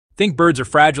Think birds are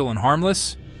fragile and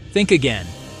harmless? Think again.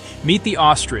 Meet the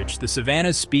ostrich, the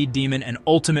savannah's speed demon and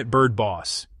ultimate bird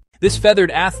boss. This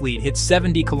feathered athlete hits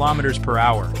 70 kilometers per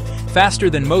hour, faster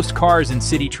than most cars in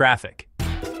city traffic.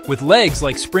 With legs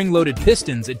like spring-loaded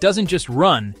pistons, it doesn't just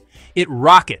run, it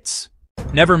rockets.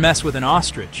 Never mess with an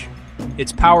ostrich.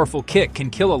 Its powerful kick can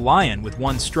kill a lion with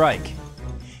one strike.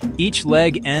 Each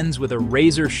leg ends with a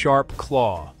razor-sharp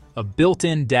claw, a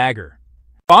built-in dagger.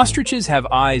 Ostriches have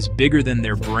eyes bigger than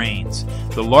their brains,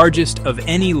 the largest of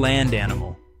any land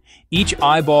animal. Each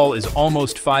eyeball is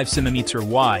almost 5 centimeters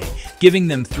wide, giving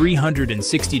them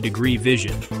 360-degree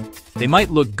vision. They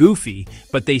might look goofy,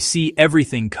 but they see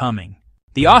everything coming.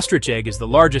 The ostrich egg is the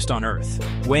largest on Earth,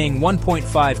 weighing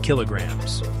 1.5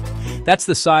 kilograms. That's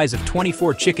the size of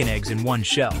 24 chicken eggs in one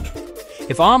shell.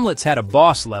 If omelets had a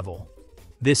boss level,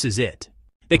 this is it.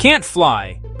 They can't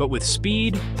fly, but with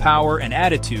speed, power, and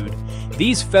attitude,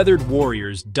 these feathered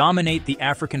warriors dominate the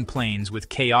African plains with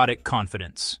chaotic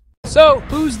confidence. So,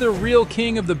 who's the real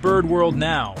king of the bird world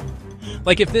now?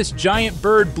 Like if this giant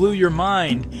bird blew your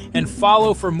mind, and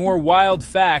follow for more wild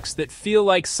facts that feel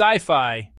like sci-fi.